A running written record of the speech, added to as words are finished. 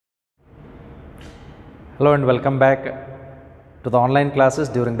Hello and welcome back to the online classes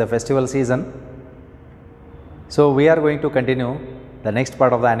during the festival season. So we are going to continue the next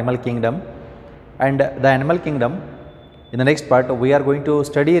part of the animal kingdom, and the animal kingdom, in the next part we are going to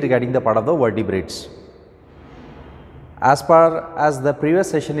study regarding the part of the vertebrates. As far as the previous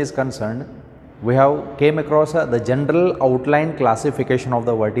session is concerned, we have came across the general outline classification of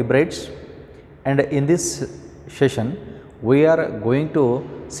the vertebrates, and in this session we are going to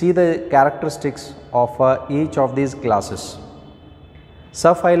see the characteristics of each of these classes.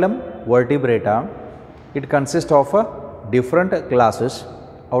 Subphylum Vertebrata, it consists of different classes.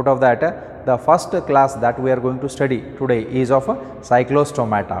 Out of that, the first class that we are going to study today is of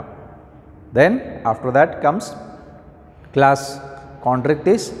Cyclostomata. Then after that comes class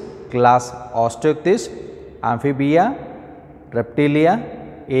Chordates, class Osteichthyes, Amphibia, Reptilia,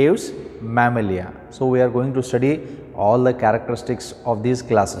 Aves, Mammalia. So we are going to study all the characteristics of these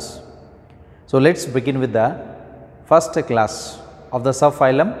classes. So let us begin with the first class of the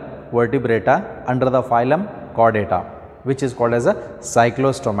subphylum Vertebrata under the phylum Chordata, which is called as a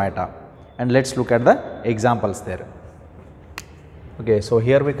Cyclostomata, and let us look at the examples there. Okay, so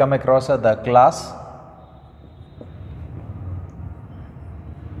here we come across the class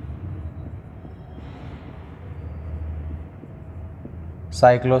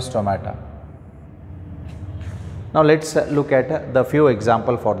Cyclostomata. Now let us look at the few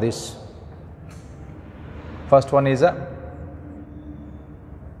examples for this. First one is a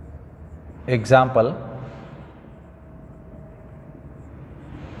example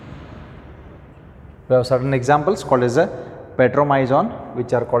we have certain examples called as a Petromyzon,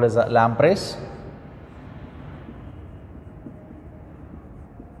 which are called as a lampreys.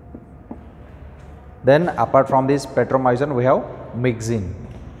 Then apart from this Petromyzon we have Myxine,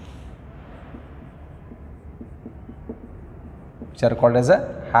 which are called as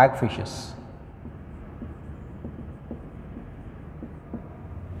a hagfishes.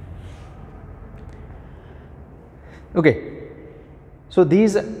 Okay, so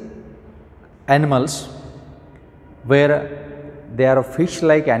these animals, where they are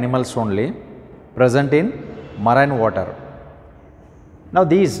fish-like animals only, present in marine water. Now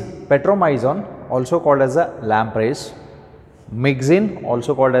these Petromyzon, also called as a lampreys, Myxine,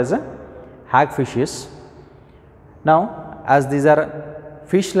 also called as a hagfishes. Now as these are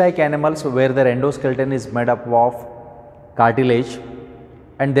fish-like animals where their endoskeleton is made up of cartilage,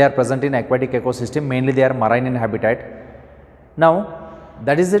 and they are present in aquatic ecosystem, mainly they are marine in habitat. Now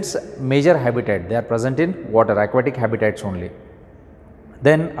that is its major habitat, they are present in water, aquatic habitats only.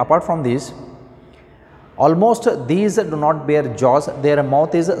 Then apart from these, almost these do not bear jaws, their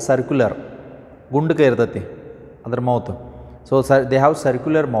mouth is circular, gunduka irdati adar mouth. So they have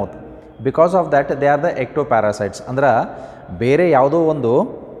circular mouth. Because of that they are the ectoparasites. Andra bere yaudo ondu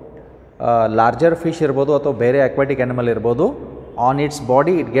larger fish irbodu atho bere aquatic animal irbodu, on its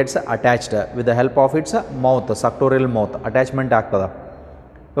body it gets attached with the help of its mouth, suctorial mouth, attachment agtada.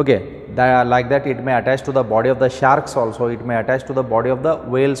 Okay, like that it may attach to the body of the sharks also, it may attach to the body of the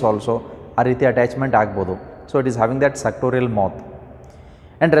whales also, a riti attachment agbodu. So it is having that suctorial mouth.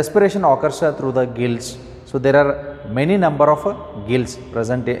 And respiration occurs through the gills. So there are many number of gills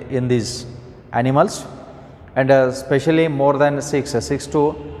present in these animals, and especially more than 6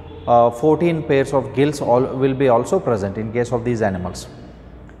 to 14 pairs of gills will be also present in case of these animals.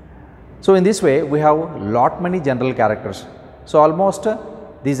 So in this way we have lot many general characters. So almost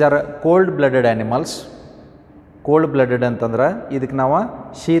these are cold blooded animals. Cold blooded antandra idಕ್ಕೆ ನಾವು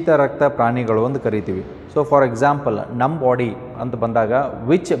ಶೀತ ರಕ್ತ ಪ್ರಾಣಿಗಳು ಅಂತ ಕರೀತೀವಿ. So for example, ನಮ್ಮ body ಅಂತ ಬಂದಾಗ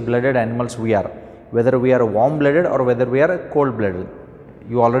which blooded animals we are, whether we are warm blooded or whether we are cold blooded,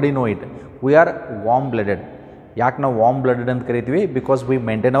 you already know it. We are warm blooded. ಯಾಕೆ ನಾವು ವಾರ್ಮ್ ಬ್ಲಡೆಡ್ ಅಂತ ಕರಿತೀವಿ? Because we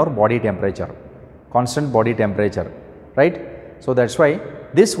maintain our body temperature, constant body temperature, right? So that's why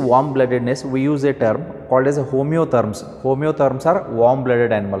this warm ಬ್ಲಡೆಡ್ನೆಸ್ we use A term called as ಹೋಮಿಯೋಥರ್ಮ್ಸ್. ಹೋಮಿಯೋಥರ್ಮ್ಸ್ R warm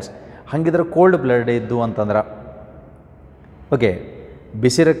blooded animals. ಹಾಗಿದ್ರೆ cold blooded ಇದ್ದು ಅಂತಂದ್ರೆ, okay,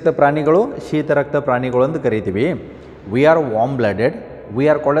 ಬಿಸಿ ರಕ್ತ ಪ್ರಾಣಿಗಳು, ಶೀತ ರಕ್ತ ಪ್ರಾಣಿಗಳು ಅಂತ ಕರಿತೀವಿ. We are warm blooded, we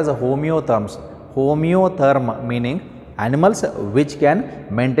are called as ಹೋಮಿಯೋಥರ್ಮ್ಸ್. ಹೋಮಿಯೋಥರ್ಮ್ meaning animals which can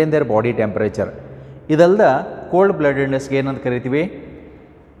maintain their body temperature. ಇದಲ್ದ cold ಬ್ಲಡೆಡ್ನೆಸ್ಗೆ ಏನಂತ ಕರಿತೀವಿ?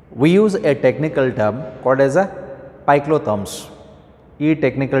 We use A technical term called as a ಪೈಕ್ಲೋಥರ್ಮ್ಸ್. ಈ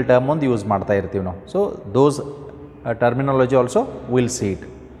ಟೆಕ್ನಿಕಲ್ ಟರ್ಮ್ ಒಂದು ಯೂಸ್ ಮಾಡ್ತಾ ಇರ್ತೀವಿ ನಾವು. So those terminology also will see it.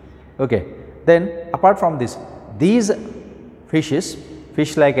 Okay, then apart from this, these fishes,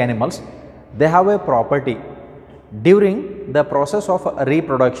 fish-like animals, they have a property. During the process of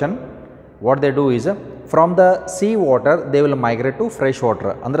reproduction, what they do is, from the sea water they will migrate to fresh water.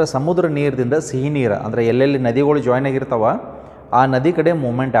 Andre samudra neerದಿಂದ ಸಿಹಿ ನೀರು, ಅಂದರೆ ಎಲ್ಲೆಲ್ಲಿ ನದಿಗಳು join ಆಗಿರ್ತಾವ ಆ ನದಿ ಕಡೆ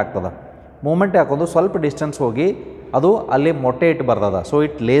movement ಆಗ್ತದೆ. ಮೂಮೆಂಟ್ ಹಾಕೊಂಡು ಸ್ವಲ್ಪ ಡಿಸ್ಟೆನ್ಸ್ ಹೋಗಿ ಅದು ಅಲ್ಲಿ ಮೊಟ್ಟೆ ಇಟ್ಟು ಬರ್ತದ. So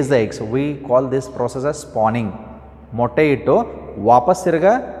it lace the eggs. We call this process as spawning. ಮೊಟ್ಟೆ ಇಟ್ಟು ವಾಪಸ್ ತಿರ್ಗ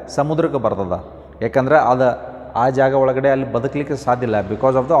ಸಮುದ್ರಕ್ಕೆ ಬರ್ತದ. ಯಾಕಂದರೆ ಅದು ಆ ಜಾಗ ಒಳಗಡೆ ಅಲ್ಲಿ ಬದುಕಲಿಕ್ಕೆ ಸಾಧ್ಯ ಇಲ್ಲ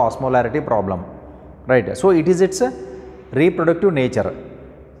because of the ಆಸ್ಮೋಲಾರಿಟಿ problem, right. So it is it's reproductive nature.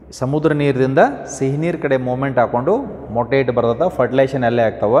 ಸಮುದ್ರ ನೀರಿನಿಂದ ಸಿಹಿ ನೀರು ಕಡೆ ಮೂಮೆಂಟ್ ಹಾಕ್ಕೊಂಡು ಮೊಟ್ಟೆ ಇಟ್ಟು ಬರ್ತದೆ. ಫರ್ಟಿಲೈಸೇಷನ್ ಅಲ್ಲೇ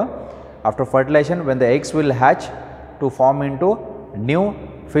ಆಗ್ತಾವೆ. After fertilisation when the eggs will hatch to form in to new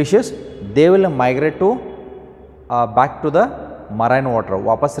fishes, they will migrate to back to the marine water.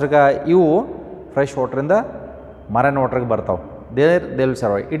 ವಾಪಸ್ ತಿರ್ಗ ಇವು ಫ್ರೆಶ್ ವಾಟ್ರಿಂದ ಮರೈನ್ ವಾಟ್ರಿಗೆ ಬರ್ತಾವೆ. They will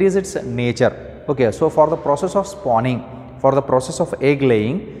survive. It is it's nature. Okay, so for the process of spawning, for the process of egg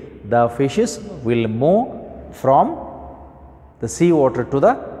laying, the fishes will move from the sea water to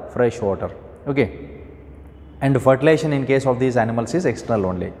the fresh water. Okay, and fertilization in case of these animals is external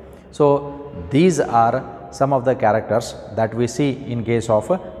only. So these are some of the characters that we see in case of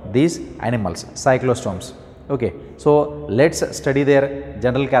these animals, cyclostomes. Okay, so let's study their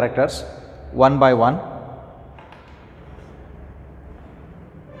general characters one by one.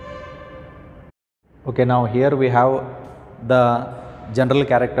 Okay, now here we have the general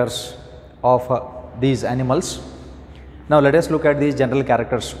characters of these animals. Now let us look at these general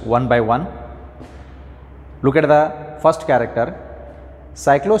characters one by one. Look at the first character.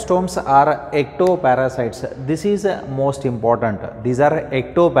 Cyclostomes are ectoparasites. This is most important. These are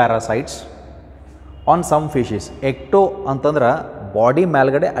ectoparasites on some fishes. Ecto ಅಂತಂದ್ರೆ body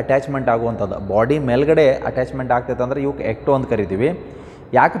ಮೇಲ್ಗಡೆ attachment ಆಗುವಂಥದ್ದು. Body ಮೇಲ್ಗಡೆ attachment ಆಗ್ತೈತೆ ಅಂದ್ರೆ ಇವಕ್ಕೆ ಎಕ್ಟೋ ಅಂತ ಕರಿತೀವಿ.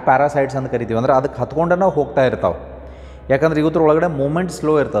 ಯಾಕೆ ಪ್ಯಾರಾಸೈಟ್ಸ್ ಅಂತ ಕರಿತೀವಿ ಅಂದರೆ ಅದಕ್ಕೆ ಹತ್ಕೊಂಡು ನಾವು ಹೋಗ್ತಾ ಇರ್ತಾವೆ. ಯಾಕಂದ್ರೆ ಇವತ್ತರ ಒಳಗಡೆ ಮೂಮೆಂಟ್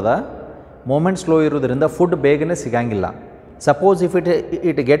ಸ್ಲೋ ಇರ್ತದೆ. ಮೂಮೆಂಟ್ ಸ್ಲೋ ಇರೋದ್ರಿಂದ ಫುಡ್ ಬೇಗನೆ ಸಿಗಂಗಿಲ್ಲ. Suppose if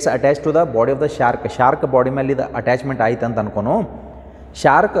it gets attach to the body of the shark body ಮೇಲೆ ಇದು ಅಟ್ಯಾಚ್ಮೆಂಟ್ ಆಯ್ತು ಅಂತ ಅನ್ಕೊನು.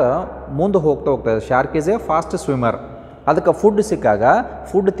 ಶಾರ್ಕ್ ಮುಂದೆ ಹೋಗ್ತಾ shark is A fast swimmer. ಅದಕ್ಕೆ ಫುಡ್ ಸಿಕ್ಕಾಗ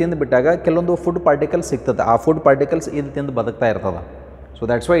ಫುಡ್ ತಿಂದುಬಿಟ್ಟಾಗ ಕೆಲವೊಂದು ಫುಡ್ ಪಾರ್ಟಿಕಲ್ಸ್ ಸಿಗ್ತದೆ. ಆ ಫುಡ್ ಪಾರ್ಟಿಕಲ್ಸ್ ಇದು ತಿಂದು ಬದುಕ್ತಾ ಇರ್ತದೆ. So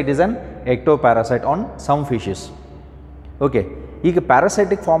that's why it is an ಎಕ್ಟೋ parasite on some fishes. Okay, ಈಗ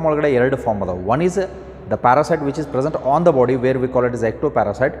ಪ್ಯಾರಾಸೈಟಿಕ್ ಫಾರ್ಮ್ ಒಳಗಡೆ ಎರಡು ಫಾರ್ಮ್ ಅದಾವೆ. One is the parasite which is present on the body where we call it is ಎಕ್ಟೋ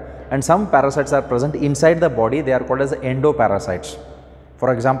parasite, and some parasites are present inside the body, they are called as endo parasites.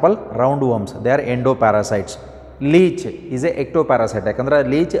 For example round worms, they are endo parasites. Leach is A ಎಕ್ಟೋ parasite. ಯಾಕಂದರೆ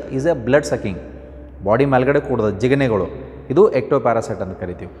leach is A blood sucking, body ಮೇಲ್ಗಡೆ ಕೂಡದ ಜಿಗಣೆಗಳು, ಇದು ಎಕ್ಟೋ parasite ಅಂತ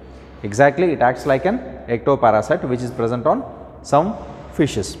ಕರಿತೀವಿ. Exactly it acts like an ಎಕ್ಟೋ parasite which is present on some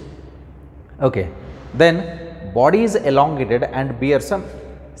fishes. Okay, then body is elongated and bears some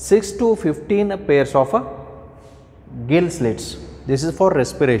 6 to 15 pairs of gill slits. This is for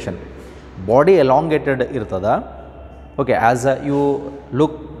respiration. Body elongated irtada. Okay, as you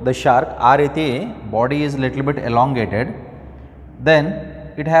look the shark, aa riti body is little bit elongated. Then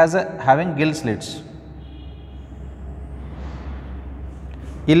it has having gill slits.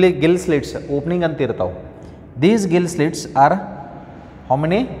 Illi gill slits opening anta irtav. These gill slits are how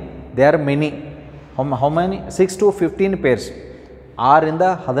many? They are many. How many? 6 to 15 pairs. 6 ಇಂದ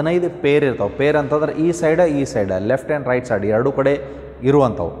 15 peer ಇರ್ತಾವೆ. Peer ಅಂತಂದ್ರೆ ಈ side left and right side ಎರಡು ಕಡೆ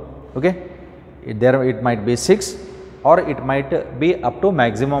ಇರುವಂಥವು. Okay, it might be 6 R it might be up to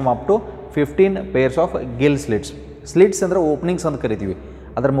maximum up to 15 pairs of Gill slits. Slits ಅಂದರೆ openings ಅಂತ ಕರಿತೀವಿ.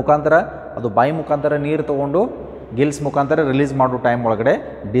 ಅದರ ಮುಖಾಂತರ ಅದು ಬಾಯಿ ಮುಖಾಂತರ ನೀರು ತೊಗೊಂಡು ಗಿಲ್ಸ್ ಮುಖಾಂತರ ರಿಲೀಸ್ ಮಾಡೋ ಟೈಮ್ ಒಳಗಡೆ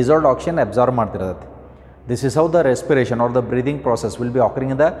dissolved oxygen absorb ಮಾಡ್ತಿರುತ್ತೆ. This is how the respiration are the breathing process will be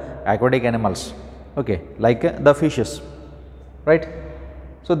occurring in the aquatic animals. Okay, like the fishes, right?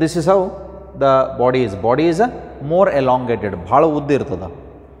 So this is how the body is more elongated, bhal udda irtada.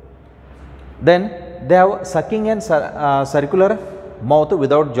 Then they have sucking and circular mouth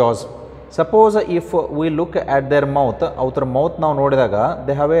without jaws. Suppose if we look at their mouth, outer mouth now nodidaga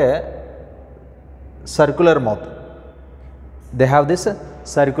they have a circular mouth. They have this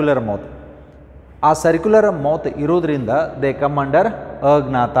circular mouth. A circular mouth irodrinda they come under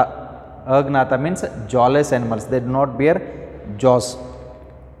agnatha. Agnatha means jawless animals. They do not bear jaws.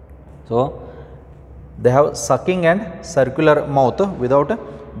 So they have sucking and circular mouth without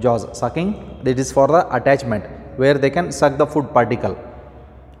jaws. Sucking, that is for the attachment where they can suck the food particle.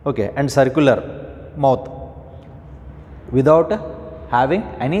 Okay, and circular mouth without having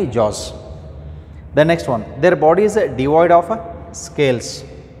any jaws. The next one, their body is devoid of scales.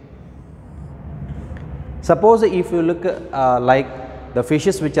 Suppose if you look like the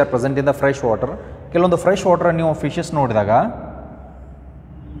fishes which are present in the fresh water, ಕೆಲವೊಂದು fresh water ನೀವು fishes ನೋಡಿದಾಗ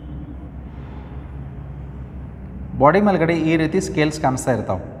body ಮೇಲ್ಗಡೆ ಈ ರೀತಿ scales ಕಾಣಿಸ್ತಾ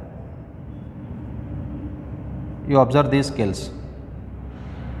ಇರ್ತಾವೆ. You observe these scales.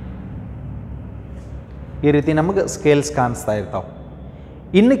 ಈ ರೀತಿ ನಮಗೆ ಸ್ಕೇಲ್ಸ್ ಕಾಣಿಸ್ತಾ ಇರ್ತಾವೆ.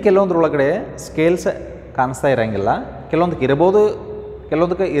 ಇನ್ನು ಕೆಲವೊಂದ್ರೊಳಗಡೆ ಸ್ಕೇಲ್ಸ್ ಕಾಣಿಸ್ತಾ ಇರೋಂಗಿಲ್ಲ. ಕೆಲವೊಂದಕ್ಕೆ ಇರ್ಬೋದು,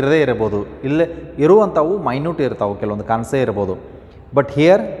 ಕೆಲವೊಂದಕ್ಕೆ ಇರದೇ ಇರಬಹುದು, ಇಲ್ಲೇ ಇರುವಂಥವು ಮೈನ್ಯೂಟ್ ಇರ್ತಾವೆ, ಕೆಲವೊಂದು ಕಾಣಿಸೇ ಇರ್ಬೋದು. But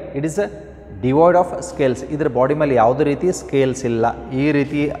here it is divide of scales. ಇದರ ಬಾಡಿ ಮೇಲೆ ಯಾವುದೇ ರೀತಿ ಸ್ಕೇಲ್ಸ್ ಇಲ್ಲ. ಈ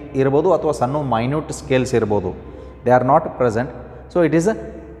ರೀತಿ ಇರ್ಬೋದು ಅಥವಾ ಸಣ್ಣ ಮೈನ್ಯೂಟ್ ಸ್ಕೇಲ್ಸ್ ಇರ್ಬೋದು. They are not present. So it is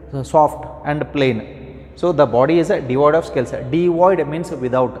soft and plane. So the body is divide of scales. Divide means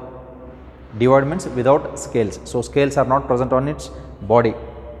without. Devoid means without scales. So scales are not present on its body.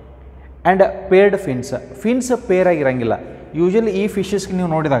 And paired fins. Fins pair ಆಗಿರಂಗಿಲ್ಲ. Usually ಈ ಫಿಶಸ್ಗೆ ನೀವು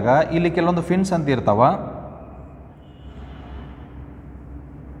ನೋಡಿದಾಗ ಇಲ್ಲಿ ಕೆಲವೊಂದು fins ಅಂತ ಇರ್ತಾವ.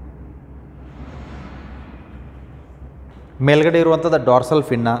 ಮೇಲ್ಗಡೆ ಇರುವಂಥದ್ದು dorsal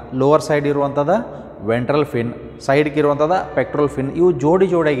ಫಿನ್ನ, lower side ಇರುವಂಥದ್ದು ವೆಂಟ್ರಲ್ ಫಿನ್, ಸೈಡ್ಗೆ ಇರುವಂಥದ್ದು ಪೆಕ್ಟ್ರಲ್ ಫಿನ್. ಇವು ಜೋಡಿ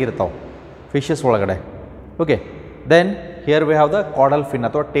ಜೋಡಿಯಾಗಿರ್ತಾವೆ ಫಿಶಸ್ ಒಳಗಡೆ. Okay, then here we have the caudal fin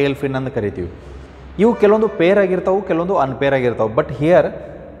ಅಥವಾ ಟೇಲ್ ಫಿನ್ ಅಂತ ಕರಿತೀವಿ. ಇವು ಕೆಲವೊಂದು ಪೇರ್ ಆಗಿರ್ತಾವೆ, ಕೆಲವೊಂದು ಅನ್ಪೇರ್ ಆಗಿರ್ತಾವೆ. But here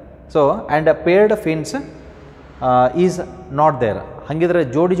so and ಪೇರ್ಡ್ fins is not there. ಹಾಗಿದ್ರೆ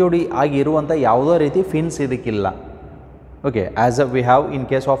ಜೋಡಿ ಜೋಡಿ ಆಗಿ ಇರುವಂಥ ಯಾವುದೋ ರೀತಿ fins ಇದಕ್ಕಿಲ್ಲ. Okay, as we have in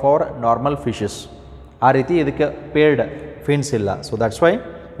case of our normal fishes, ಆ ರೀತಿ ಇದಕ್ಕೆ ಪೇರ್ಡ್ ಫಿನ್ಸ್ ಇಲ್ಲ. So that's why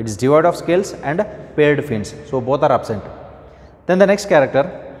it is divide of scales and ಪೇರ್ಡ್ fins. So both are absent. Then the next character,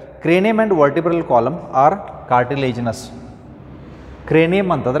 cranium and vertebral column are cartilaginous. Cranium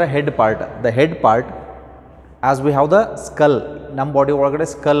ಅಂತಂದ್ರೆ head part. The head part as we have the skull. ನಮ್ಮ body ಒಳಗಡೆ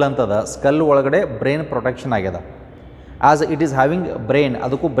skull ಅಂತದ. Skull ಒಳಗಡೆ brain protection ಆಗ್ಯದ. As it is having brain,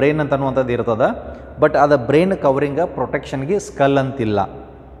 ಅದಕ್ಕೂ brain ಅಂತ ಅನ್ನುವಂಥದ್ದು ಇರ್ತದೆ. ಬಟ್ ಅದು ಬ್ರೈನ್ ಕವರಿಂಗ್ ಪ್ರೊಟೆಕ್ಷನ್ಗೆ ಸ್ಕಲ್ ಅಂತಿಲ್ಲ.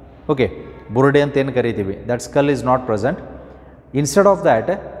 ಓಕೆ, ಬುರುಡೆ ಅಂತ ಏನು ಕರಿತೀವಿ, that skull is not present. Instead of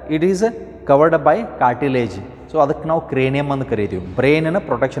that it is covered by cartilage. So ಅದಕ್ಕೆ ನಾವು ಕ್ರೇನಿಯಮ್ ಅಂತ ಕರಿತೀವಿ. ಬ್ರೈನನ್ನು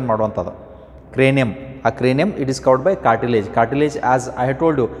ಪ್ರೊಟೆಕ್ಷನ್ ಮಾಡುವಂಥದ್ದು ಕ್ರೇನಿಯಮ್. ಆ ಕ್ರೇನಿಯಮ್ it is covered by cartilage. Cartilage as I have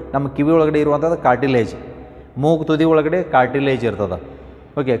told you, ನಮ್ಮ ಕಿವಿ ಒಳಗಡೆ ಇರುವಂಥದ್ದು ಕಾರ್ಟಿಲೇಜ್. ಮೂಗು ತುದಿ ಒಳಗಡೆ ಕಾರ್ಟಿಲೇಜ್ ಇರ್ತದೆ.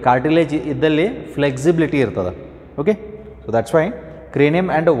 ಓಕೆ, ಕಾರ್ಟಿಲೇಜ್ ಇದ್ದಲ್ಲಿ ಫ್ಲೆಕ್ಸಿಬಿಲಿಟಿ ಇರ್ತದೆ. Okay, so that's why ಕ್ರೇನಿಯಮ್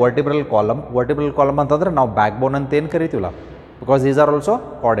and vertebral column. Vertebral column ಅಂತಂದ್ರೆ ನಾವು ಬ್ಯಾಕ್ ಬೋನ್ ಅಂತ ಏನು ಕರಿತೀವಲ್ಲ, because these are also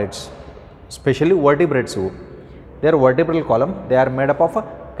chordates, specially vertebrates. ಇವು they are vertebral column. They are made up of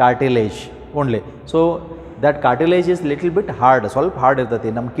cartilage only. So that cartilage is little bit hard. ಸ್ವಲ್ಪ hard ಇರ್ತೈತಿ.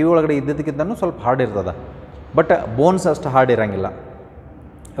 ನಮ್ಮ ಕಿವಿ ಒಳಗಡೆ ಇದ್ದದಕ್ಕಿಂತನೂ ಸ್ವಲ್ಪ ಹಾರ್ಡ್ ಇರ್ತದೆ. ಬಟ್ ಬೋನ್ಸ್ ಅಷ್ಟು ಹಾರ್ಡ್ ಇರೋಂಗಿಲ್ಲ.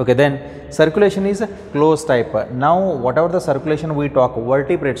 Okay, then circulation is close type. ನಾವು what ever the circulation we talk,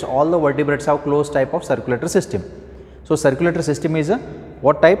 vertebrates, all the vertebrates have close type of circulatory system. So circulatory system is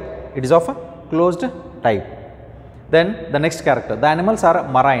what type? It is of closed type. Then the next character, the animals R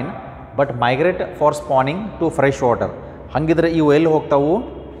marine but migrate for spawning to fresh water. ಹಾಗಿದ್ರೆ ಇವು ಎಲ್ಲಿ ಹೋಗ್ತಾವು?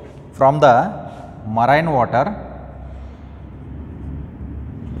 From the marine water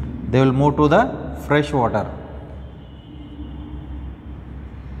they will move to the fresh water.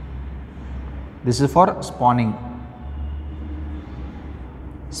 This is for spawning.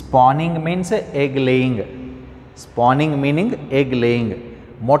 Spawning means egg laying. Spawning meaning egg laying.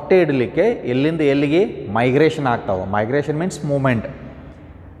 ಮೊಟ್ಟೆ ಇಡಲಿಕ್ಕೆ ಎಲ್ಲಿಂದ ಎಲ್ಲಿಗೆ migration ಆಗ್ತಾವೆ. Migration means moment.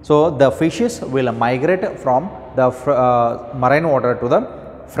 So the fishes will migrate from the marine water to the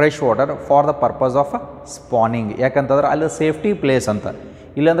fresh water for the purpose of spawning. ಯಾಕಂತಂದ್ರೆ ಅಲ್ಲಿ safety place ಅಂತ.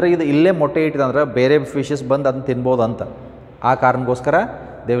 ಇಲ್ಲಾಂದ್ರೆ ಇದು ಇಲ್ಲೇ ಮೊಟ್ಟೆ ಇಟ್ಟಿದಂದ್ರೆ ಬೇರೆ ಫಿಶಸ್ ಬಂದು ಅದನ್ನು ತಿನ್ಬೋದು ಅಂತ. ಆ ಕಾರಣಕ್ಕೋಸ್ಕರ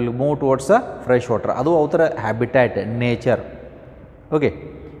they will move towards the fresh water. ಅದು ಅವರ habitat, nature. Okay,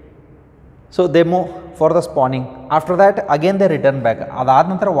 so they move for the spawning. After that again they return back. ಅದಾದ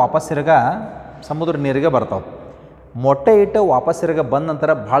ನಂತರ ವಾಪಸ್ ತಿರ್ಗ ಸಮುದ್ರ ನೀರಿಗೆ ಬರ್ತಾವೆ. ಮೊಟ್ಟೆ ಇಟ್ಟು ವಾಪಸ್ ತಿರ್ಗ ಬಂದ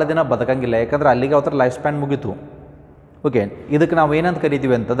ನಂತರ ಭಾಳ ದಿನ ಬದುಕಂಗಿಲ್ಲ. ಯಾಕಂದ್ರೆ ಅಲ್ಲಿಗೆ ಅವರ ಲೈಫ್ ಸ್ಪ್ಯಾನ್ ಮುಗೀತು. ಓಕೆ, ಇದಕ್ಕೆ ನಾವು ಏನಂತ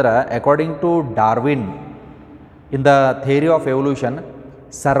ಕರಿತೀವಿ ಅಂತಂದ್ರೆ, according to Darwin in the theory of evolution,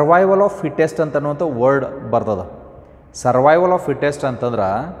 survival of fittest ಅಂತನ್ನುವಂಥ word ಬರ್ತದೆ. ಸರ್ವೈವಲ್ ಆಫ್ ಫಿಟೆಸ್ಟ್ ಅಂತಂದ್ರೆ,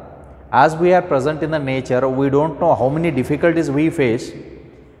 as we are present in the nature, we don't know how many difficulties V face.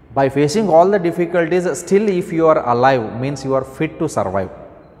 By facing all the difficulties, still if you are alive, means you are fit to survive.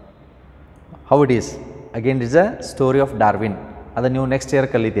 How it is? Again, it is a story of Darwin. That you next year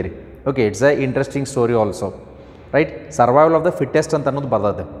kalitiri. Okay, it's a interesting story also. Right? Survival of the fittest anta annೋದು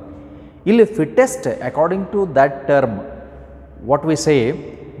ಬರ್ತದೆ. ಇಲ್ಲಿ fittest, according to that term, what we say,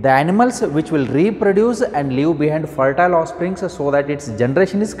 the animals which will reproduce and leave behind fertile offsprings so that its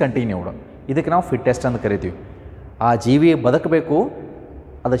generation is continued. ಇದಕ್ಕೆ ನಾವು fittest ಅಂತ ಕರಿತೀವಿ. ಆ ಜೀವಿ ಬದುಕಬೇಕು,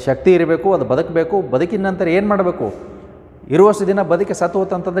 ಅದು ಶಕ್ತಿ ಇರಬೇಕು, ಅದು ಬದುಕಬೇಕು. ಬದುಕಿದ ನಂತರ ಏನು ಮಾಡಬೇಕು? ಇರುವಷ್ಟು ದಿನ ಬದುಕಿ ಸತ್ತು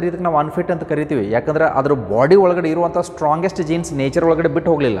ಹೋತಂತಂದ್ರೆ ಇದಕ್ಕೆ ನಾವು ಅನ್ಫಿಟ್ ಅಂತ ಕರಿತೀವಿ. ಯಾಕಂದರೆ ಅದ್ರ ಬಾಡಿ ಒಳಗಡೆ ಇರುವಂಥ ಸ್ಟ್ರಾಂಗೆಸ್ಟ್ ಜೀನ್ಸ್ ನೇಚರ್ ಒಳಗಡೆ ಬಿಟ್ಟು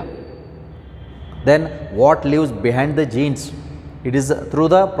ಹೋಗಲಿಲ್ಲ. Then what leaves behind the jeans? It is through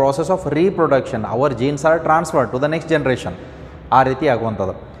the process of reproduction hour jeans R transfer to the next generation. ಆ ರೀತಿ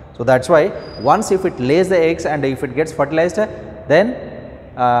ಆಗುವಂಥದ್ದು. So that's why once if it lace the eggs and if it gets fertilised, then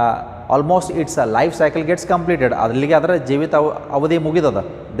almost it's a life cycle gets completed. ಅಲ್ಲಿಗೆ ಅದರ ಜೀವಿತ ಅವಧಿ ಮುಗಿದದ.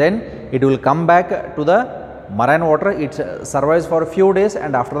 Then it will come back to the marine water, it survives for a few days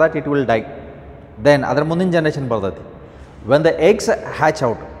and after that it will die. Then ಅದರ ಮುಂದಿನ generation ಬರ್ತೈತಿ. When the eggs hatch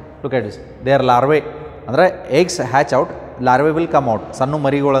out, look at this, they are larvae, ಅಂದರೆ eggs hatch out, larvae will come out, ಸಣ್ಣ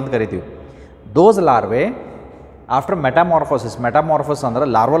ಮರಿಗಳು ಅಂತ ಕರಿತೀವಿ. Those larvae after metamorphosis ಅಂದರೆ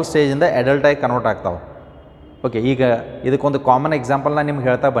larval stage ಇಂದ adult ಆಗಿ ಕನ್ವರ್ಟ್ ಆಗ್ತಾವೆ. ಓಕೆ, ಈಗ ಇದಕ್ಕೊಂದು ಕಾಮನ್ ಎಕ್ಸಾಂಪಲ್ ನಾನು ನಿಮ್ಗೆ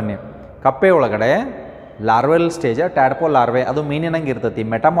ಹೇಳ್ತಾ ಬನ್ನಿ. ಕಪ್ಪೆ ಒಳಗಡೆ ಲಾರ್ವೆಲ್ ಸ್ಟೇಜ್ ಟ್ಯಾಡ್ಪೋಲ್ ಲಾರ್ವೆ, ಅದು ಮೀನಿನಂಗೆ ಇರ್ತೈತಿ.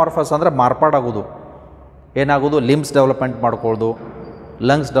 ಮೆಟಾಮಾರ್ಫಸ್ ಅಂದರೆ ಮಾರ್ಪಾಡಾಗೋದು, ಏನಾಗೋದು, ಲಿಂಬ್ಸ್ ಡೆವಲಪ್ಮೆಂಟ್ ಮಾಡ್ಕೊಳ್ಳೋದು,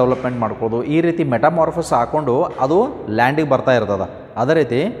 ಲಂಗ್ಸ್ ಡೆವಲಪ್ಮೆಂಟ್ ಮಾಡ್ಕೊಳ್ಳೋದು, ಈ ರೀತಿ ಮೆಟಾಮಾರ್ಫಸ್ ಹಾಕ್ಕೊಂಡು ಅದು ಲ್ಯಾಂಡಿಗೆ ಬರ್ತಾ ಇರ್ತದೆ. ಅದೇ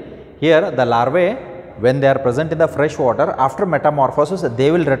ರೀತಿ here the larvae when they are present in the fresh water, after ಮೆಟಾಮಾರ್ಫೋಸಿಸ್ they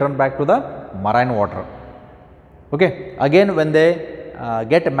will return back to the marine water. Okay, again when they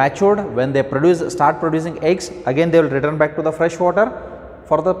get matured, when they start producing eggs, again they will return back to the fresh water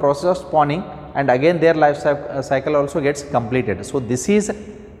for the process of spawning, and again their life cycle also gets completed. So this is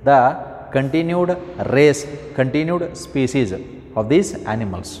the continued race, continued species of these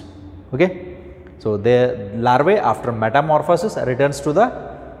animals. Okay, so the larvae after metamorphosis returns to the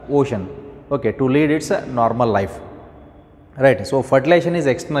ocean, okay, to lead its normal life. Right, so fertilization is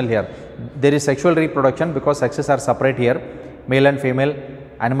external here. There is sexual reproduction because sexes are separate here. Male and female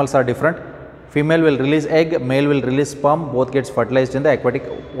animals are different. Female will release egg, male will release sperm, both gets fertilized in the aquatic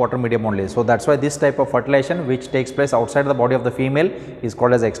water medium only. So that's why this type of fertilization which takes place outside the body of the female is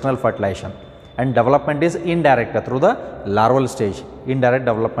called as external fertilization. And development is indirect through the larval stage, indirect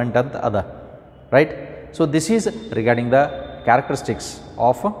development and other. Right. So this is regarding the characteristics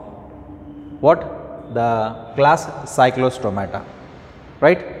of what? The class Cyclostomata,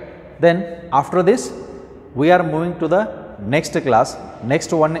 right. Then after this we are moving to the next class.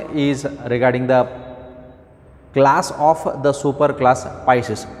 Next one is regarding the class of the superclass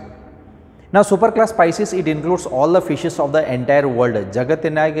Pisces. Now superclass Pisces, it includes all the fishes of the entire world.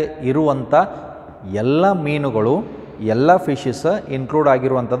 ಜಗತ್ತಿನಾಗೆ ಇರುವಂಥ ಎಲ್ಲ ಮೀನುಗಳು, ಎಲ್ಲ fishes include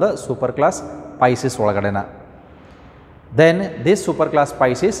ಆಗಿರುವಂಥದ್ದು superclass Pisces ಒಳಗಡೆನ. Then this superclass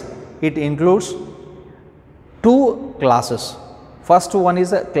Pisces, it includes two classes. First one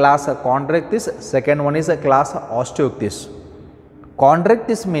is a class Chordates, second one is a class Osteoctis.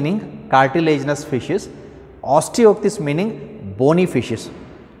 Chordates meaning cartilaginous fishes, Osteoctis meaning bony fishes.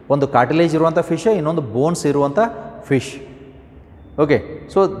 ಒಂದು cartilage ಇರುವಂಥ fish, ಇನ್ನೊಂದು bones ಇರುವಂಥ fish. Okay,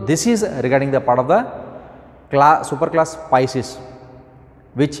 so this is regarding the part of the superclass Pisces,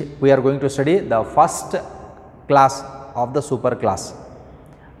 which we are going to study the first class of the superclass.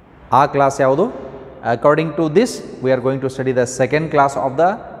 ಆ class ಯಾವುದು? According to this, we are going to study the second class of the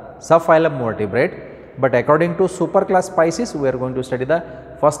subphylum vertebrate, but according to superclass Pisces, we are going to study the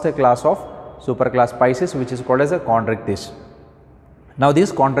first class of superclass Pisces, which is called as a Chordates. Now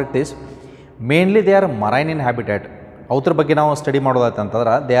these Chordates, mainly they are marine in habitat. ಅವ್ರ ಬಗ್ಗೆ ನಾವು study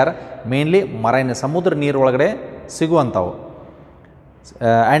ಮಾಡೋದಾಯ್ತಂತಂದ್ರೆ they are mainly marine, ಸಮುದ್ರ ನೀರು ಒಳಗಡೆ ಸಿಗುವಂಥವು.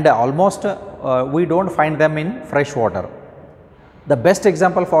 And almost we don't find them in fresh water. The best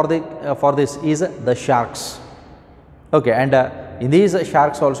example for this is the sharks. Okay, and in these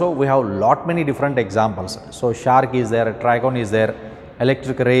sharks also we have lot many different examples. So shark is there, trigon is there,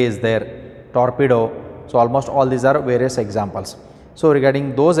 electric ray is there, torpedo. So almost all these are various examples. So regarding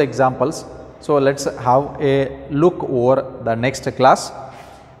those examples, so let's have a look over the next class,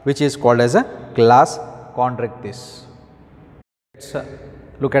 which is called as a class Chordates. Let's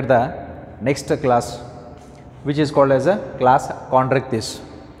look at the next class, which is called as a class Chordates.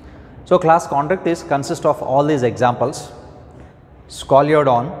 So class Chordates consists of all these examples: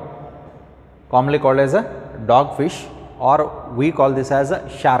 Scoliodon, commonly called as a dogfish, or we call this as a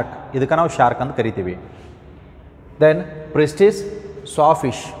shark. ಇದಕ್ಕೆ ನಾವು shark ಅಂತ ಕರಿತೀವಿ. Then Pristis,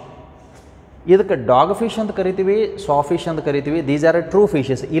 sawfish. ಇದಕ್ಕೆ dog fish ಅಂತ ಕರಿತೀವಿ, sawfish ಅಂತ ಕರಿತೀವಿ. These are true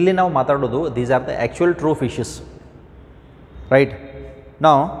fishes. ಇಲ್ಲಿ ನಾವು ಮಾತಾಡೋದು these are the actual true fishes, right?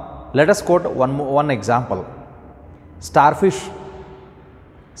 Now let us quote one example. Starfish,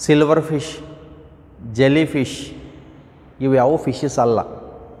 silverfish, jellyfish, ಇವು ಯಾವ ಫಿಶಸ್ ಅಲ್ಲ.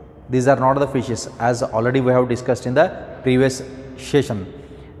 These are not the fishes, as already we have discussed in the previous session.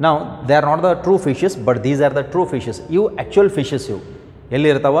 Now they are not the true fishes, but these are the true fishes. ಇವು actual fishes. ಇವು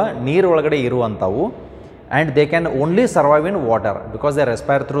ಎಲ್ಲಿರ್ತಾವ? ನೀರು ಒಳಗಡೆ ಇರುವಂಥವು. And they can only survive in water because they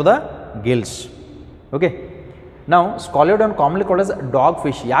respire through the gills. Okay. Now Scoliodon, commonly called as dog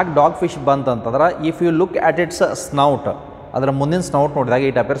fish. ಯಾಕೆ dog fish ಬಂತಂತಂದ್ರೆ, if you look at it's ಸ್ನೌಟ್, ಅದರ ಮುಂದಿನ ಸ್ನೌಟ್ ನೋಡಿದಾಗ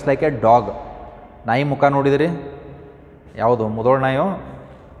it appears like A dog. ನಾಯಿ ಮುಖ ನೋಡಿದಿರಿ, ಯಾವುದು Mudhol ನಾಯೋ?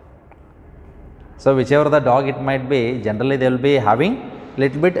 So which ever the dog it might be, generally they will be having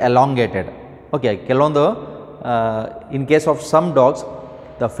little bit elongated. Okay, ಕೆಲವೊಂದು in case of some dogs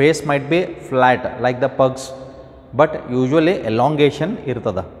the face might be flat like the pugs, but usually elongation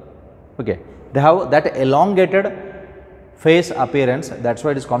ಇರ್ತದೆ. Okay, They have that elongated face appearance, that's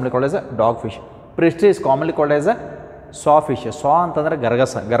why it is commonly called as a dogfish. Priest is commonly called as a sawfish. Saw ಅಂತಂದ್ರೆ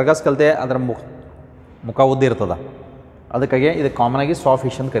ಗರ್ಗಸ್ ಕಲಿತೆ ಅದರ ಮುಖ ಉದ್ದ ಇರ್ತದ, ಅದಕ್ಕಾಗಿ ಇದು common ಆಗಿ ಸಾ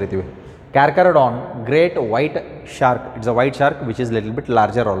ಫಿಶ್ ಅಂತ ಕರಿತೀವಿ. Carcharodon, great white shark, it's a white shark which is little bit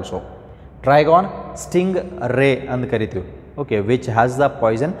larger also. Trigon, sting ray and karithi, okay, which has the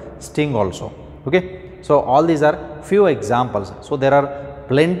poison sting also. Okay, so all these are few examples. So there are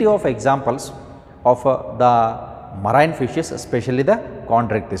plenty of examples of the marine fishes, especially the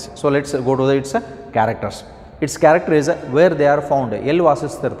Chordates. So let's go to its characters. Its character is where they are found. Elli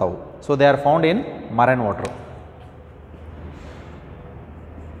vasistirtavu. So they are found in marine water.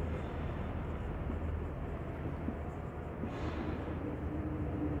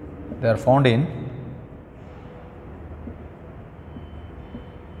 They are found in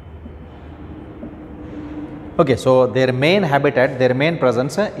okay, so their main habitat, their main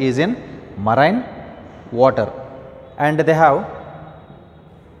presence is in marine water, and they have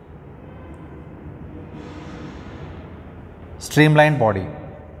streamlined body.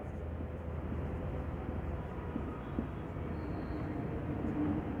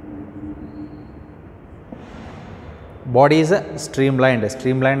 Body is streamlined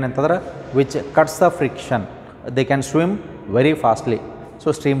antadra which cuts the friction. They can swim very fastly.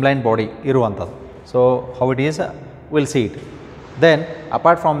 So streamlined body iruvantadu. So how it is, we'll see it. Then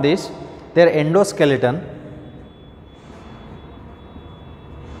apart from this, their endoskeleton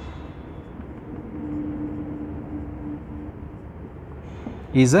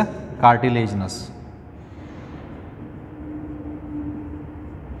is cartilaginous.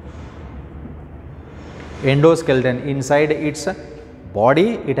 Endoskeleton, inside its body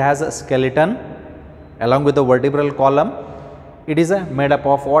it has a skeleton along with the vertebral column. It is made up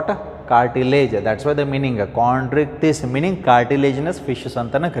of what? Cartilage. That's why the meaning Chordates meaning cartilaginous fishes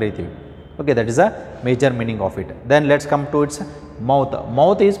antana karitivi. Okay, that is a major meaning of it. Then let's come to its mouth.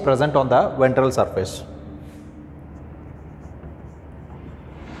 Mouth is present on the ventral surface.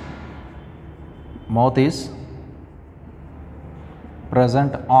 Mouth is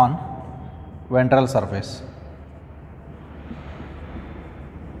present on ventral surface.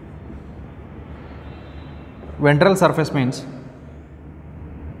 Ventral surface means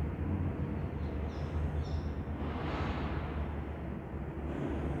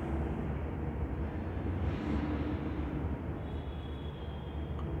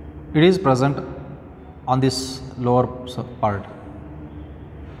it is present on this lower part.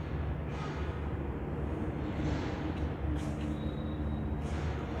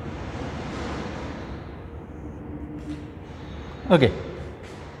 Okay,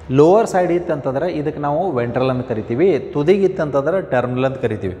 lower side ittantandre idಕ್ಕೆ ನಾವು ventral ಅಂತ ಕರಿತೀವಿ, ತುದಿಗೆ ಇತ್ತಂತಂದ್ರೆ terminal ಅಂತ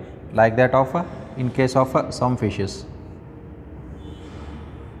ಕರಿತೀವಿ, like that of in case of some fishes.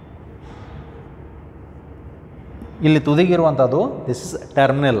 ಇಲ್ಲಿ ತುದಿಗೆ ಇರುವಂತದ್ದು this is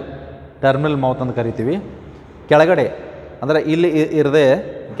terminal mouth ಅಂತ ಕರಿತೀವಿ. ಕೆಳಗಡೆ ಅಂದ್ರೆ ಇಲ್ಲಿ ಇರದೆ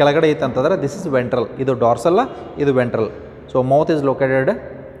ಕೆಳಗಡೆ ಇತ್ತಂತಂದ್ರೆ this is ventral, ಇದು dorsal, ಇದು ventral. So mouth is located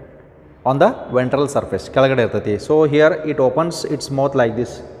on the ventral surface, ಕೆಳಗಡೆ ಇರ್ತೈತಿ. So here it opens its mouth like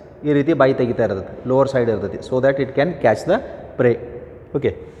this, ಈ ರೀತಿ ಬಾಯಿ ತೆಗಿತಾ ಇರ್ತೈತಿ, lower side ಇರ್ತೈತಿ, so that it can catch the prey.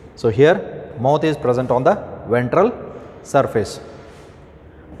 Okay, so here mouth is present on the ventral surface.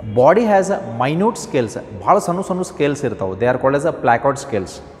 Body has minute scales, ಬಹಳ ಸಣ್ಣ scales ಇರ್ತಾವೆ, they are called as a placard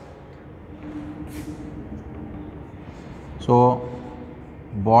scales. So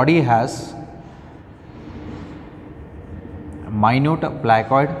body has minute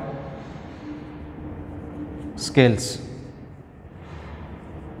placoid scales.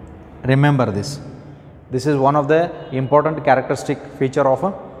 Remember this. This is one of the important characteristic feature of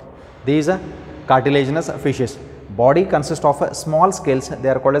these cartilaginous fishes. Body consists of small scales, they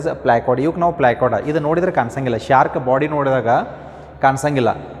are called as placoid. You know placoid, idu nodidre kansangilla, shark body nodidaga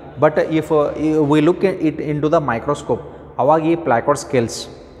kansangilla, but if we look it into the microscope, avagi ee placoid scales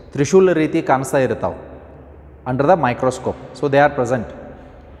trishul ರೀತಿ ಕಾಣಿಸ್ತಾ ಇರ್ತಾವೆ under the microscope. So they are present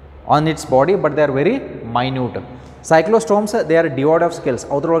on its body, but they are very minute. Cyclostomes, they are devoid of scales.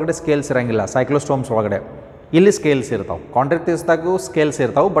 Audrolagade scales irangilla. Cyclostomes olagade illi scales irtav. Chordates dagu scales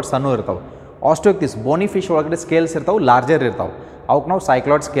irtav, but sannu irtav. Osteoichthyes, bony fish olagade scales irtav, larger irtav. Avuk ನಾವು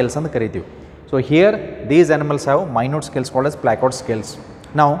cycloid scales ಅಂತ ಕರಿತೀವಿ. So here these animals have minute scales called as placard scales.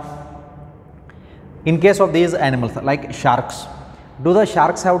 Now in case of these animals like sharks, do the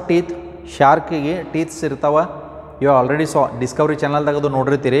sharks have teeth? Shark ಗೆ teeth irtava. You already saw Discovery channel dagadu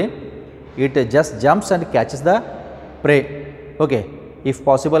nodiritiri, it just jumps and catches the prey. Okay, if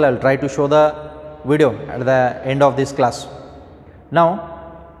possible I will try to show the video at the end of this class. Now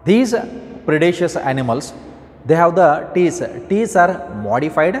these predaceous animals, they have the teeth. Teeth are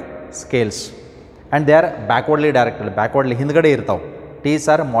modified scales. and they are backwardly directed. Backwardly hindgade irtav. Teeth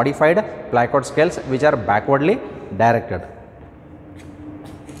are modified placard scales which are backwardly directed.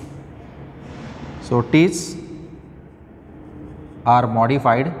 So teeth are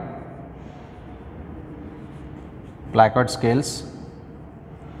modified placard scales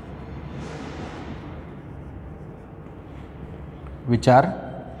which are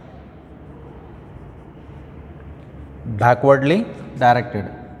backwardly directed.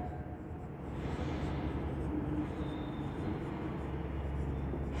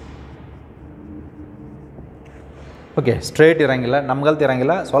 Okay, straight irangilla, namgalti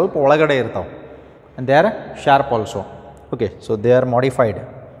irangilla, ಸ್ವಲ್ಪ ಒಳಗಡೆ ಇರ್ತಾವ, and they are sharp also. Okay, so they are modified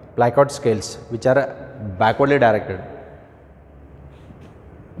placard scales which are backwardly directed.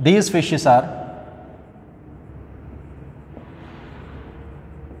 These fishes are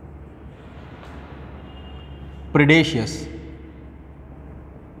predaceous.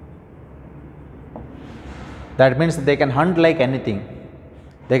 That means they can hunt like anything,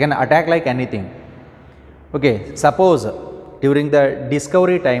 they can attack like anything. Okay, suppose during the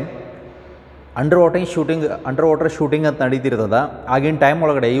discovery time under water shooting ಅಂತ ನಡೀತಿರ್ತದ, ಆಗಿನ time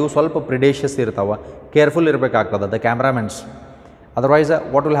ಒಳಗಡೆ ಇವು ಸ್ವಲ್ಪ ಪ್ರಿಡೇಷಿಯಸ್ ಇರ್ತಾವೆ, careful ಇರಬೇಕಾಗ್ತದೆ the cameramen's. Otherwise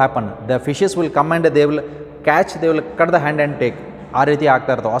what will happen, the fishes will come and they will catch, they will cut the hand and take, ಆ ರೀತಿ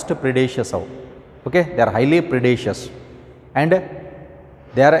ಆಗ್ತಾ ಇರ್ತಾವೆ, ಅಷ್ಟು ಪ್ರಿಡೇಷಿಯಸ್ ಅವು. Okay, they are highly ಪ್ರಿಡೇಷಿಯಸ್ and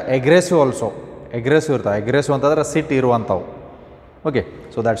they are aggressive also. Aggressive ಇರ್ತಾವೆ, aggressive ಅಂತಂದ್ರೆ ಸಿಟ್ ಇರುವಂಥವು. Okay,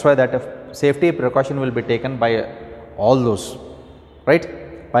 so that's why that safety precaution will be taken by all those, right,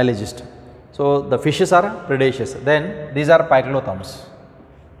 biologist. So the fishes are predaceous. Then these are phyclothms.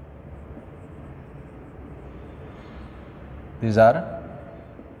 These are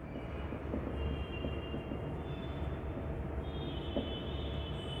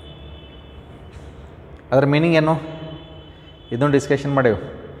ಅದರ meaning ಏನು ಇದನ್ನು discussion ಮಾಡೇವು.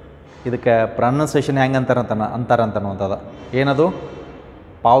 ಇದಕ್ಕೆ pronunciation ಹೆಂಗೆ ಅಂತಾರಂತದ ಏನದು,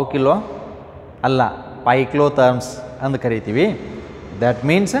 ಪಾವು kilo ಅಲ್ಲ, ಪೈಕ್ಲೋಥರ್ಮ್ಸ್ ಅಂತ ಕರಿತೀವಿ. That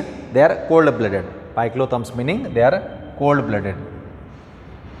means they are cold blooded. Phyclothms meaning they are cold blooded.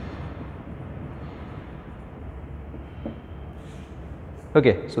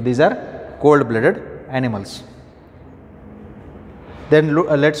 Okay, so these are cold blooded animals. Then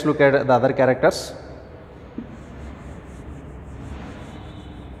let's look at the other characters.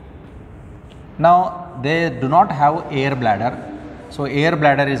 Now they do not have air bladder, so air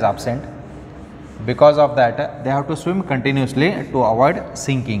bladder is absent. Because of that they have to swim continuously to avoid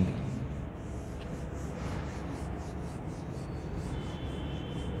sinking.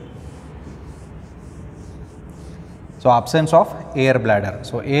 So absence of air bladder.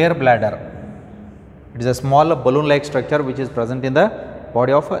 So air bladder, it is a small balloon like structure which is present in the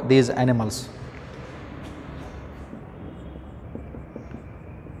body of these animals.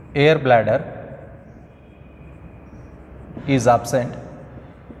 Air bladder is absent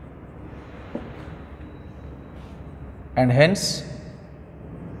and hence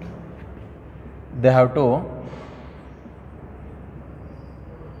they have to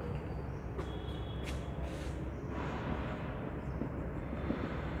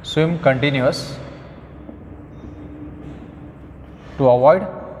swim continuous to avoid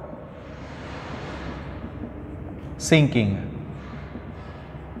sinking.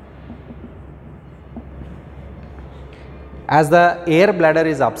 As the air bladder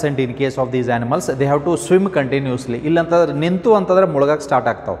is absent in case of these animals, they have to swim continuously. illantadre nintu antadre mulagak start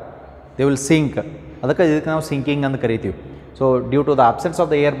ಆಗ್ತಾವ, they will sink. ಅದಕ್ಕೆ ಇದಕ್ಕೆ ನಾವು sinking ಅಂತ ಕರಿತೀವಿ. So due to the absence of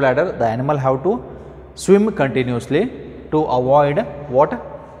the air bladder, the animal have to swim continuously to avoid what,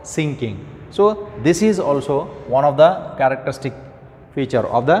 sinking. So this is also one of the characteristic feature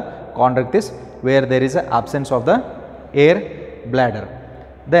of the chondrichthyes, where there is a absence of the air bladder.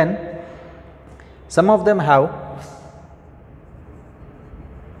 Then some of them have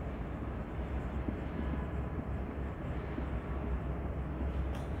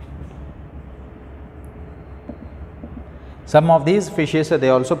some of these fishes, they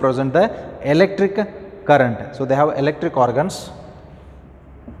also present the electric current. So they have electric organs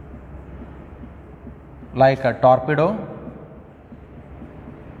like a torpedo,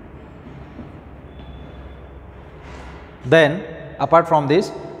 then apart from this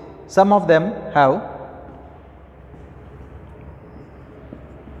some of them have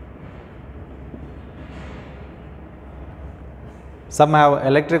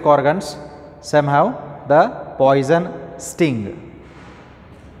electric organs, some have the poison sting.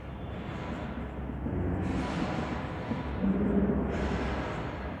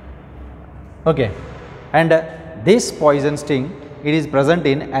 Okay, and this poison sting, it is present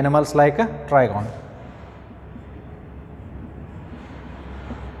in animals like a trigon.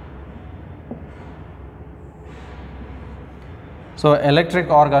 So, electric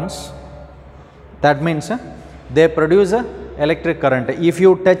organs, that means they produce electric current. If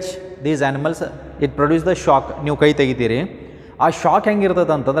you touch these animals, it produces the shock. ನೀವು ಕೈ ತೆಗಿತೀರಿ, ಆ shock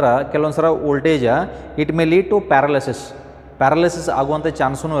ಹೆಂಗಿರ್ತದೆ ಅಂತಂದ್ರೆ ಕೆಲವೊಂದು ಸಲ voltage it may lead to paralysis ಆಗುವಂಥ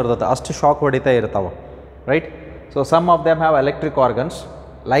ಚಾನ್ಸೂ ಇರ್ತದೆ, ಅಷ್ಟು shock ಹೊಡಿತಾ ಇರ್ತಾವೆ, right. So some of them have electric organs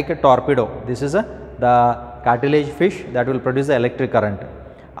like A ಟಾರ್ಪಿಡೋ. This is the cartilage fish that will produce the electric current.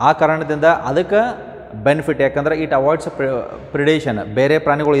 ಆ ಕಾರಣದಿಂದ ಅದಕ್ಕೆ ಬೆನಿಫಿಟ್, ಯಾಕಂದ್ರೆ ಇಟ್ ಅವಾಯ್ಡ್ಸ್ ಪ್ರಿಡೇಷನ್. ಬೇರೆ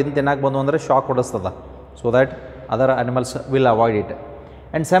ಪ್ರಾಣಿಗಳು ಇದನ್ನು ತಿನ್ನಕ್ಕೆ ಬಂದು ಅಂದರೆ shock ಹೊಡಿಸ್ತದೆ, so that other animals will avoid it.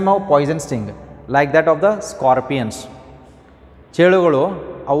 And some have Poisson sting like that of the scorpions. ಚೇಳುಗಳು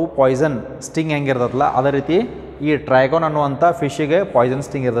ಅವು ಪಾಯ್ಸನ್ ಸ್ಟಿಂಗ್ ಹೆಂಗಿರ್ತದಲ್ಲ ಅದೇ ರೀತಿ ಈ ಟ್ರೈಗೋನ್ ಅನ್ನುವಂಥ ಫಿಶ್ಶಿಗೆ ಪಾಯ್ಸನ್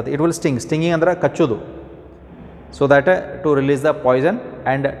ಸ್ಟಿಂಗ್ ಇರ್ತದೆ. ಇಟ್ ವಿಲ್ ಸ್ಟಿಂಗಿಂಗ್ ಅಂದರೆ ಕಚ್ಚೋದು, so that to release the Poisson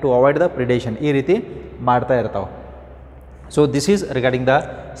and to avoid the predation, ಈ ರೀತಿ ಮಾಡ್ತಾ ಇರ್ತಾವೆ. So this is regarding the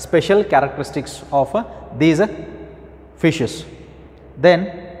special characteristics of these fishes. Then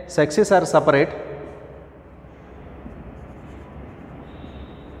sexes R separate.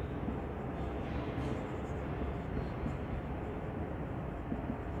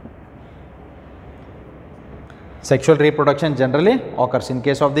 Sexual reproduction generally occurs in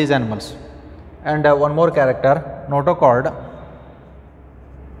case of these animals. And one more character, notochord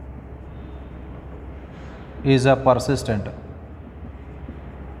is persistent.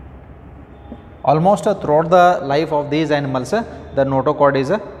 Almost throughout the life of these animals, the notochord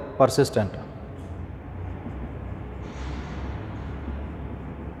is persistent.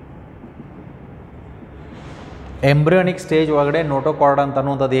 Embryonic stage ಒಳಗಡೆ notochord ಅಂತ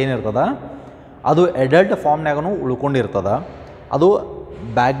ಅನ್ನುವಂಥದ್ದು ಏನಿರ್ತದೆ ಅದು ಎಡಲ್ಟ್ ಫಾರ್ಮ್ನಾಗೂ ಉಳ್ಕೊಂಡಿರ್ತದೆ. ಅದು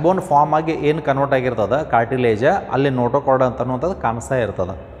backbone form ಆಗಿ ಏನು convert ಆಗಿರ್ತದೆ cartilage, ಅಲ್ಲಿ ನೋಟೋಕಾರ್ಡ್ ಅಂತ ಅನ್ನುವಂಥದ್ದು ಕಾಣಿಸ್ತಾ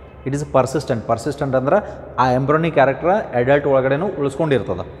ಇರ್ತದೆ. ಇಟ್ ಈಸ್ ಪರ್ಸಿಸ್ಟೆಂಟ್ ಅಂದ್ರೆ ಆ ಎಂಬ್ರೋನಿಕ್ character ಎಡಲ್ಟ್ ಒಳಗಡೆನೂ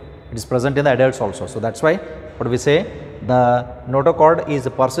ಉಳಿಸ್ಕೊಂಡಿರ್ತದೆ. It is present in the adults also. So that's why what we say the notochord is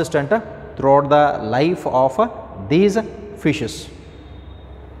persistent throughout the life of these fishes.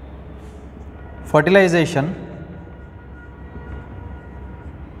 Fertilisation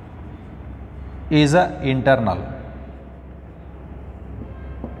is internal.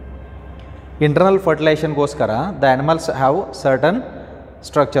 Internal fertilization goskara the animals have certain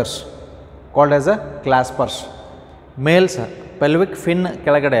structures called as claspers. Males pelvic fin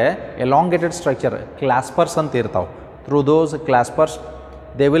ಕೆಳಗಡೆ elongated structure claspers ಅಂತ ಇರ್ತಾವೆ. Through those claspers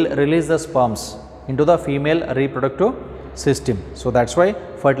they will release the sperms into the female reproductive system. So that's why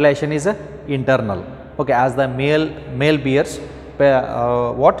fertilization is internal. Okay, as the male bears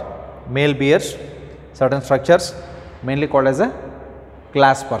male bears certain structures mainly called as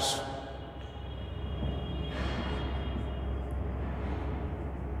claspers.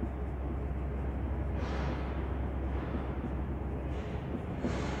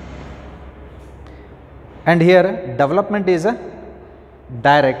 And here development is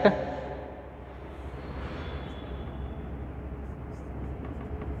direct.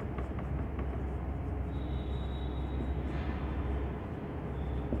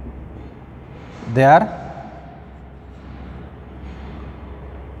 They are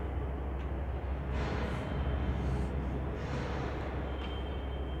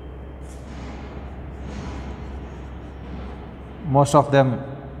most of them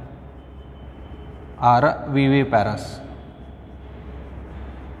are viviparous.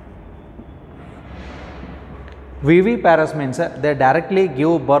 Viviparous means they directly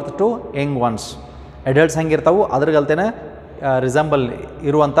give birth to young ones. Adults ಹೆಂಗಿರ್ತಾವು ಅದ್ರಗಲ್ತೇನೆ resemble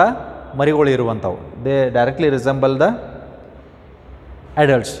ಇರುವಂಥ ಮರಿಗಳು ಇರುವಂಥವು. They directly resemble the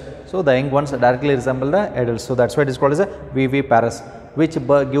adults. So the young ones directly resemble the adults. So that's why it is called as a viviparous, which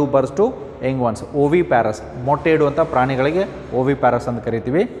give birth to young ones. Oviparous, ಮೊಟ್ಟೆ ಇಡುವಂಥ ಪ್ರಾಣಿಗಳಿಗೆ oviparous ಅಂತ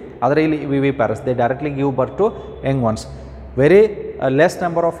ಕರಿತೀವಿ. ಆದರೆ ಇಲ್ಲಿ viviparous, they directly give birth to young ones. Very less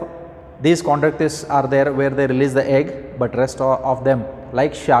number of these chordates are there where they release the egg, but rest of them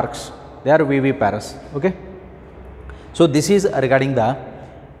like sharks, they are viviparous. Okay. So this is regarding the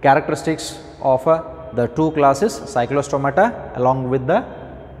characteristics of the two classes cyclostomata along with the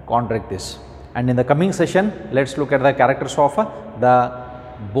chordates. And in the coming session, let's look at the characters of the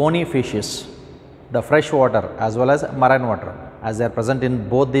bony fishes, the fresh water as well as marine water, as they are present in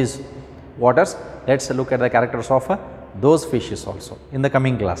both these waters. Let's look at the characters of those fishes also in the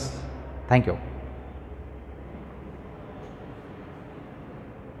coming class. Thank you.